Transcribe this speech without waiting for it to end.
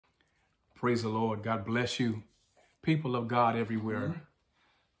Praise the Lord. God bless you. People of God everywhere.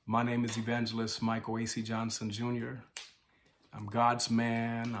 My name is Evangelist Michael A.C. Johnson, Jr. I'm God's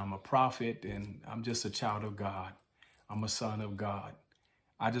man. I'm a prophet, and I'm just a child of God. I'm a son of God.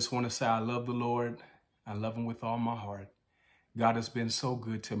 I just want to say I love the Lord. I love him with all my heart. God has been so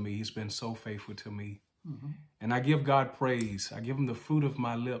good to me. He's been so faithful to me. And I give God praise. I give him the fruit of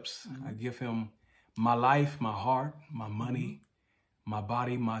my lips. I give him my life, my heart, my money, my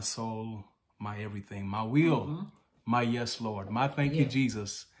body, my soul, my everything, my will, my yes, Lord. My thank you,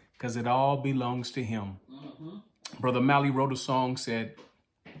 Jesus, because it all belongs to him. Brother Malley wrote a song, said,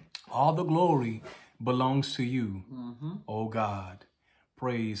 all the glory belongs to you, oh God.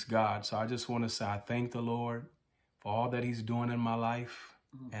 Praise God. So I just want to say I thank the Lord for all that he's doing in my life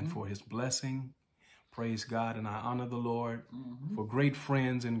and for his blessing. Praise God. And I honor the Lord for great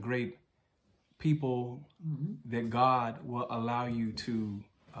friends and great people that God will allow you to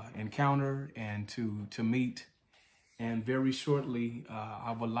encounter and to meet. And very shortly,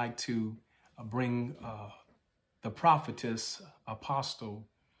 I would like to bring the prophetess, apostle,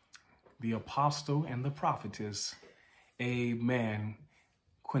 the apostle and the prophetess, amen,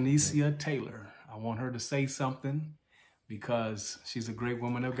 Queeniecia Taylor. I want her to say something because she's a great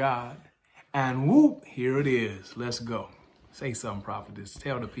woman of God. And whoop, here it is. Let's go. Say something, prophetess.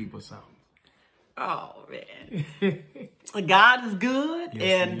 Tell the people something. Oh, man. God is good,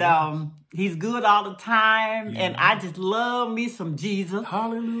 Yes, and he's good all the time, Yeah. and I just love me some Jesus.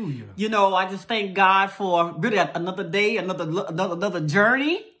 Hallelujah. You know, I just thank God for really another day, another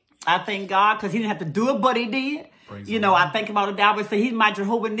journey. I thank God because he didn't have to do it, but he did. Praise You the know, Lord. I think about it. I always say he's my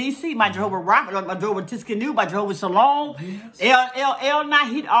Jehovah Nissi, my Jehovah Rapha, my Jehovah Tiskanu, my Jehovah Shalom. Yes. El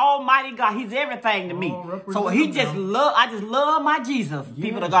Nahi, Almighty God. He's everything to me. So he represent just him. I just love my Jesus,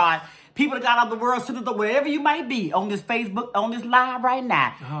 people Yes. of God. People of God of the world, citizens, wherever you might be on this Facebook, on this live right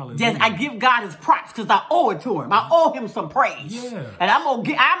now. Hallelujah. Just I give God his props because I owe it to him. I owe him some praise. Yes. And I'm gonna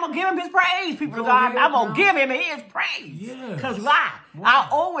give him his praise, people Go of God. ahead, I'm gonna now. give him his praise. Yes. Because why? Wow. I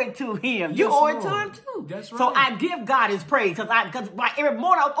owe it to him. You Yes, owe it to Lord. him too. That's So right. I give God his praise because every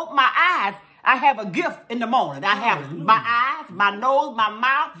morning I open my eyes. I have a gift in the morning. I have Hallelujah. my eyes, my nose, my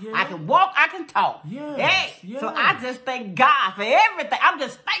mouth. Yeah. I can walk, I can talk. Yes. Hey, so Yes. I just thank God for everything. I'm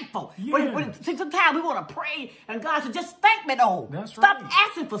just thankful. Yes. See, sometimes we want to pray, and God said, just thank me, though. That's Stop right.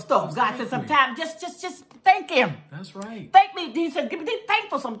 asking for stuff. God said, Exactly. sometimes just thank him. That's right. Thank me. He said, be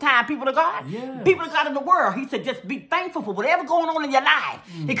thankful sometimes, people of God. Yes. People of God in the world. He said, just be thankful for whatever going on in your life.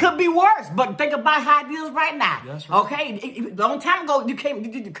 It could be worse, but think about how it is right now. That's right. Okay? A long time ago, you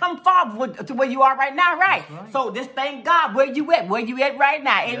come far to where you are right now, right? That's right. So just thank God where you at right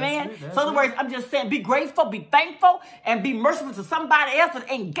now. Amen? it, that's So in other it. words, I'm just saying, be grateful, be thankful, and be merciful to somebody else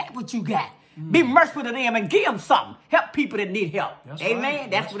that ain't got what you got. Be merciful to them and give them something. Help people that need help. That's Amen? right.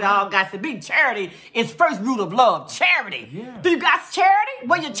 That's That's what right. all God said. Be charity is first rule of love. Charity. Yeah. Do you got charity?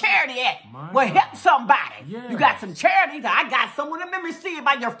 Where your charity at? My Well, God. help somebody. Yes. You got some charity. I got someone. Let me see it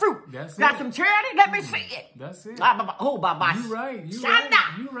by your fruit. That's got it. some charity? Let me see it. That's it. Oh, bye. You right. You Shanda.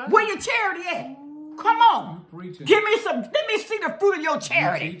 right. You right. Where your charity at? Come on. You preaching. Give me some. Let me see the fruit of your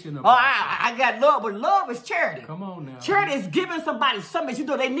charity. teaching Oh, about I got love, but love is charity. Come on now. Charity is giving somebody something you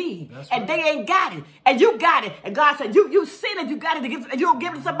know they need, That's and right. they ain't got it, and you got it. And God said, you seen it, you got it to give, and you don't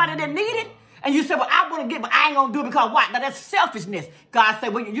give it to somebody that need it. And you said, well, I want to give, but I ain't going to do it because what? Now, that's selfishness. God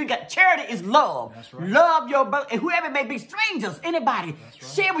said, well, you got charity is love. That's right. Love your brother, and whoever it may be, strangers, anybody. That's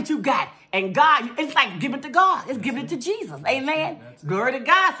right. Share what you got. And God, it's like giving it to God. It's giving it to Jesus. Amen. That's it. Glory to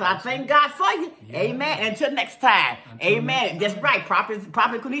God. So I thank God for you. Yeah. Amen. Until next time. Amen. That's right. Prophet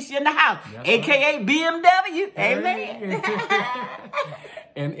Queeniecia in the house. That's AKA BMW. Amen.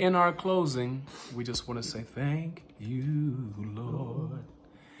 And in our closing, we just want to say thank you, Lord.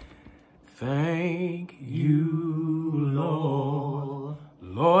 Thank you, Lord.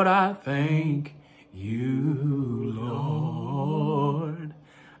 Lord, I thank you, Lord.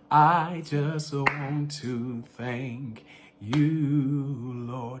 I just want to thank you,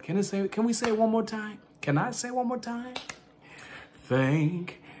 Lord. Can we say it one more time? Can I say it one more time?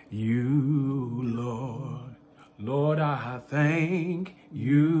 Thank you, Lord. Lord, I thank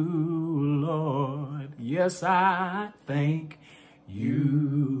you, Lord. Yes, I thank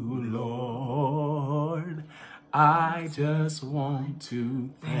you, Lord. I just want to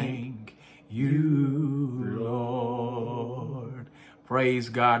thank you, Lord. Praise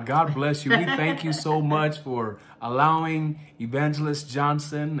God. God bless you. We thank you so much for allowing Evangelist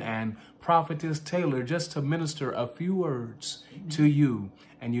Johnson and Prophetess Taylor just to minister a few words to you.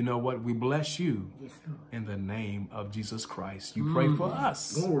 And you know what? We bless you in the name of Jesus Christ. You pray for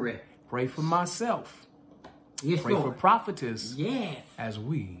us. Glory. Pray for myself. Yes, Pray for Lord. Prophetess Yes. as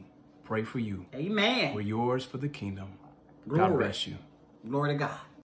we pray for you. Amen. We're yours for the kingdom. Glory. God bless you. Glory to God.